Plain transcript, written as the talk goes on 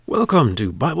Welcome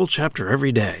to Bible Chapter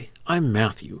Every Day. I'm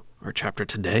Matthew. Our chapter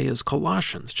today is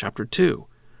Colossians chapter 2.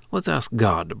 Let's ask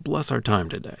God to bless our time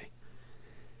today.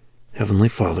 Heavenly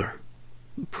Father,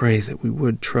 we pray that we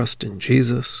would trust in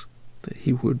Jesus, that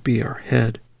He would be our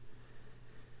head,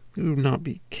 that we would not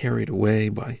be carried away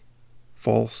by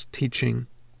false teaching,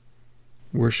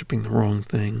 worshiping the wrong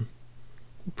thing.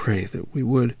 We pray that we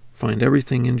would find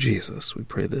everything in Jesus. We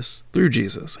pray this through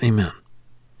Jesus. Amen.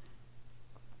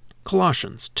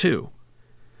 Colossians 2.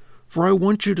 For I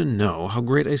want you to know how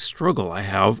great a struggle I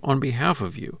have on behalf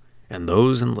of you, and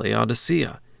those in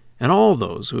Laodicea, and all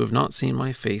those who have not seen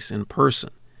my face in person,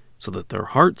 so that their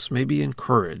hearts may be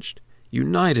encouraged,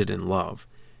 united in love,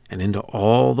 and into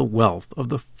all the wealth of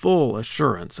the full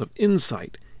assurance of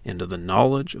insight into the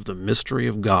knowledge of the mystery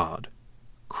of God,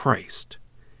 Christ,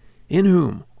 in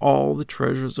whom all the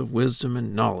treasures of wisdom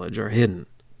and knowledge are hidden.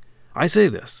 I say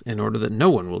this in order that no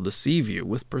one will deceive you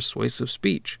with persuasive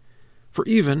speech. For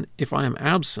even if I am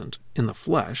absent in the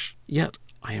flesh, yet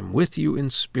I am with you in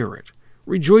spirit,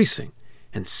 rejoicing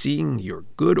and seeing your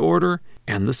good order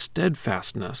and the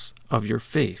steadfastness of your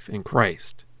faith in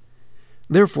Christ.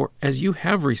 Therefore, as you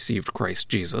have received Christ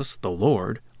Jesus, the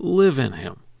Lord, live in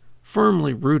him,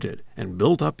 firmly rooted and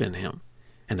built up in him,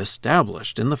 and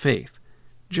established in the faith,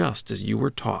 just as you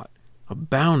were taught,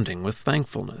 abounding with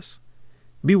thankfulness.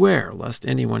 Beware lest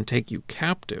anyone take you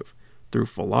captive through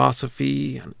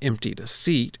philosophy and empty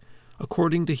deceit,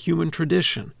 according to human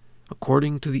tradition,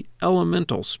 according to the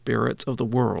elemental spirits of the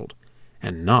world,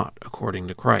 and not according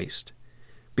to Christ,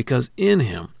 because in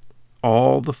him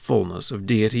all the fullness of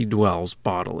deity dwells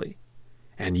bodily.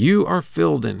 And you are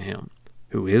filled in him,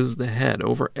 who is the head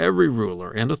over every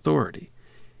ruler and authority,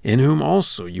 in whom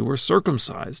also you were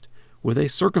circumcised, with a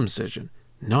circumcision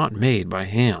not made by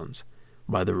hands,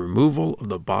 by the removal of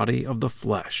the body of the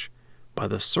flesh, by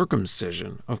the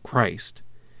circumcision of Christ,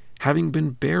 having been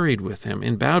buried with him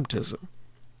in baptism,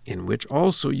 in which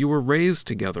also you were raised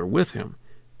together with him,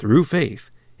 through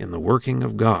faith in the working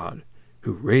of God,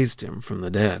 who raised him from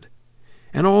the dead.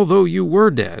 And although you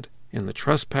were dead in the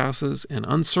trespasses and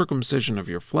uncircumcision of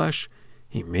your flesh,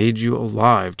 he made you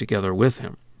alive together with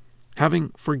him,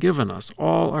 having forgiven us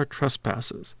all our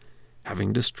trespasses,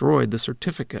 having destroyed the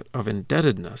certificate of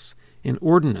indebtedness in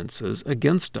ordinances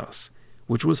against us,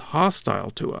 which was hostile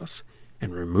to us,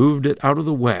 and removed it out of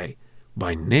the way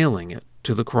by nailing it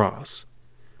to the cross.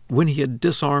 When he had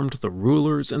disarmed the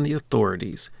rulers and the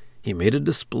authorities, he made a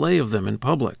display of them in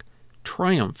public,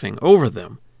 triumphing over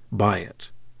them by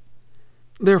it.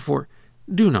 Therefore,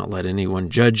 do not let anyone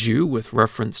judge you with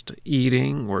reference to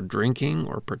eating or drinking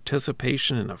or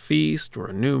participation in a feast or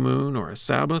a new moon or a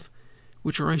Sabbath,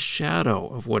 which are a shadow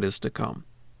of what is to come,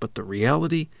 but the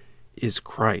reality is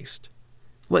Christ.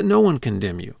 Let no one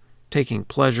condemn you, taking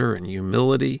pleasure in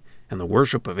humility and the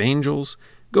worship of angels,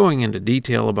 going into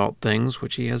detail about things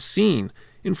which he has seen,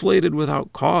 inflated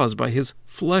without cause by his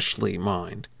fleshly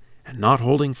mind, and not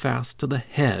holding fast to the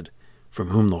head, from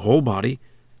whom the whole body,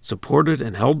 supported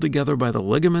and held together by the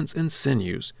ligaments and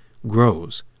sinews,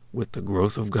 grows with the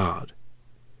growth of God.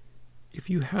 If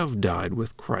you have died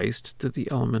with Christ to the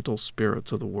elemental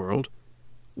spirits of the world,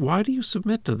 why do you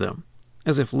submit to them,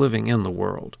 as if living in the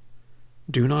world?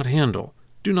 Do not handle,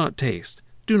 do not taste,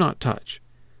 do not touch,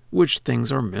 which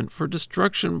things are meant for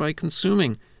destruction by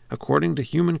consuming, according to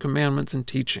human commandments and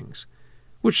teachings,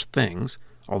 which things,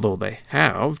 although they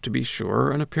have, to be sure,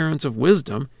 an appearance of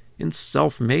wisdom in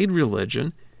self-made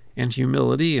religion and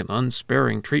humility and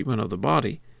unsparing treatment of the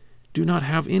body, do not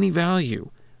have any value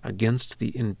against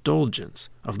the indulgence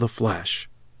of the flesh.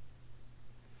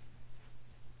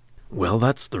 Well,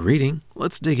 that's the reading.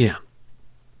 Let's dig in.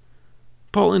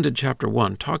 Paul ended chapter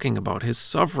 1 talking about his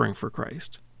suffering for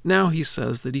Christ. Now he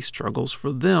says that he struggles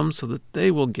for them so that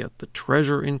they will get the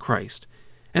treasure in Christ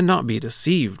and not be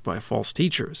deceived by false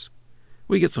teachers.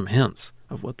 We get some hints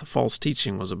of what the false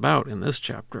teaching was about in this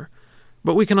chapter,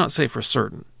 but we cannot say for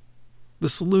certain. The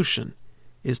solution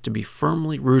is to be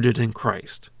firmly rooted in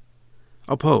Christ,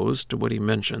 opposed to what he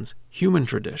mentions, human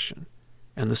tradition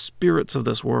and the spirits of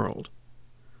this world.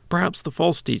 Perhaps the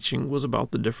false teaching was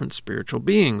about the different spiritual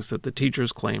beings that the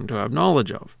teachers claimed to have knowledge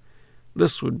of.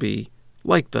 This would be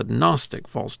like the Gnostic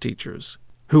false teachers,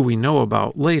 who we know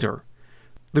about later.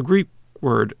 The Greek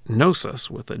word gnosis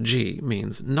with a G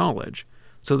means knowledge,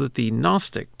 so that the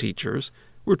Gnostic teachers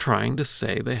were trying to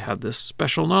say they had this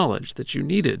special knowledge that you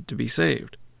needed to be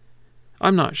saved.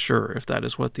 I'm not sure if that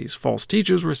is what these false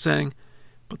teachers were saying,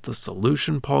 but the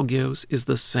solution Paul gives is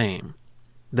the same,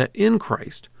 that in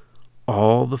Christ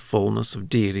all the fullness of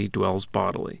deity dwells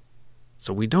bodily,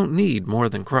 so we don't need more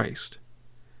than Christ.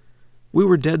 We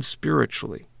were dead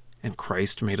spiritually, and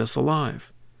Christ made us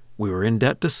alive. We were in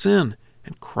debt to sin,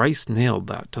 and Christ nailed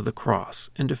that to the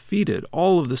cross and defeated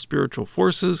all of the spiritual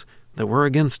forces that were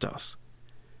against us.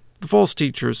 The false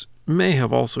teachers may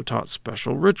have also taught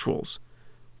special rituals.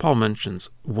 Paul mentions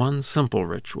one simple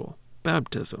ritual,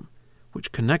 baptism,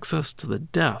 which connects us to the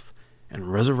death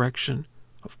and resurrection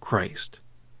of Christ.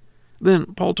 Then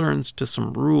Paul turns to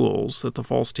some rules that the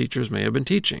false teachers may have been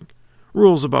teaching,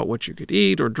 rules about what you could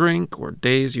eat or drink or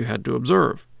days you had to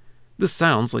observe. This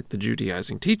sounds like the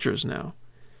Judaizing teachers now,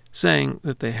 saying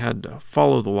that they had to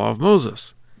follow the law of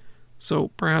Moses. So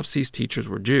perhaps these teachers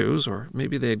were Jews, or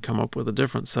maybe they had come up with a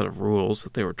different set of rules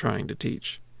that they were trying to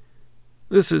teach.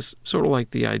 This is sort of like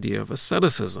the idea of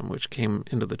asceticism, which came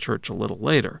into the church a little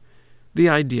later, the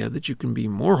idea that you can be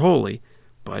more holy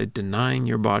by denying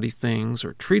your body things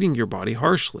or treating your body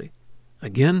harshly.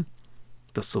 Again,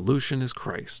 the solution is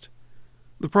Christ.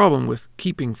 The problem with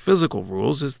keeping physical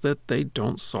rules is that they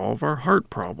don't solve our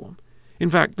heart problem. In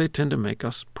fact, they tend to make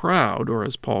us proud, or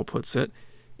as Paul puts it,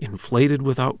 inflated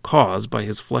without cause by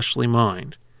his fleshly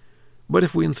mind. But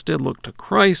if we instead look to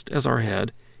Christ as our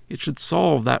head, it should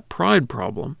solve that pride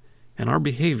problem, and our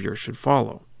behavior should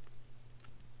follow.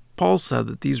 Paul said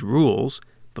that these rules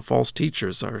the false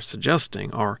teachers are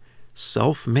suggesting are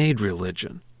self-made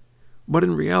religion, but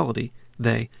in reality,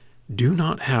 they do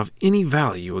not have any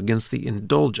value against the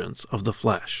indulgence of the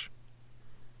flesh.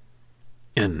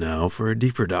 And now for a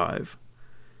deeper dive.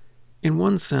 In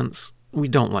one sense, we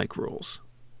don't like rules.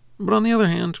 But on the other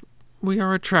hand, we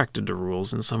are attracted to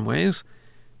rules in some ways,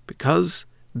 because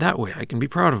that way I can be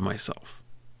proud of myself.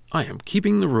 I am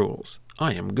keeping the rules.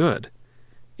 I am good.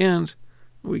 And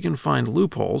we can find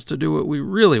loopholes to do what we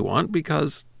really want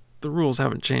because the rules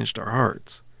haven't changed our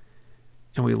hearts.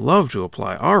 And we love to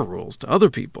apply our rules to other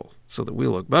people so that we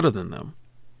look better than them.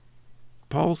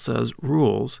 Paul says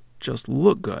rules just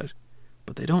look good,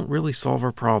 but they don't really solve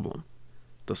our problem.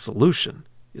 The solution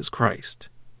is Christ.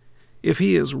 If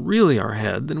he is really our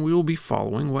head, then we will be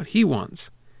following what he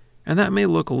wants. And that may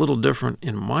look a little different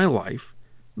in my life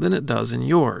than it does in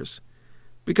yours,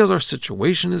 because our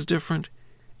situation is different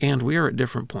and we are at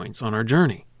different points on our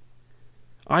journey.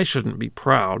 I shouldn't be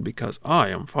proud because I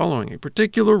am following a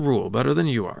particular rule better than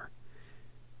you are.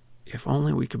 If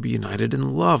only we could be united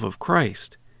in love of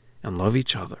Christ and love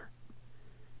each other.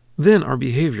 Then our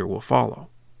behavior will follow.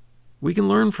 We can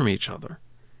learn from each other.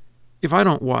 If I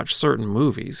don't watch certain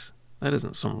movies, that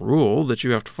isn't some rule that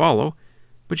you have to follow,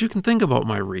 but you can think about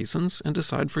my reasons and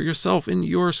decide for yourself in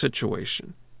your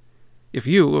situation. If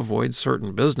you avoid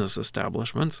certain business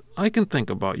establishments, I can think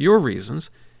about your reasons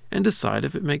and decide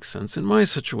if it makes sense in my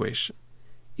situation.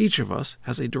 Each of us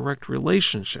has a direct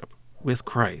relationship with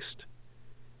Christ.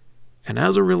 And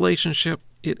as a relationship,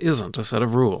 it isn't a set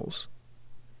of rules.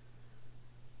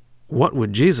 What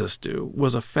would Jesus do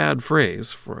was a fad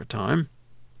phrase for a time.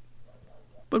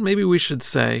 But maybe we should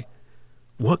say,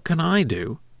 what can I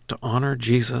do to honor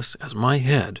Jesus as my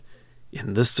head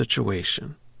in this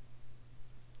situation?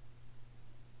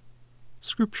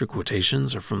 Scripture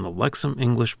quotations are from the Lexham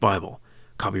English Bible,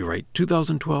 copyright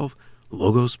 2012,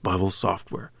 Logos Bible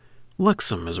Software.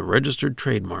 Lexham is a registered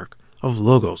trademark of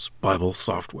Logos Bible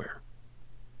Software.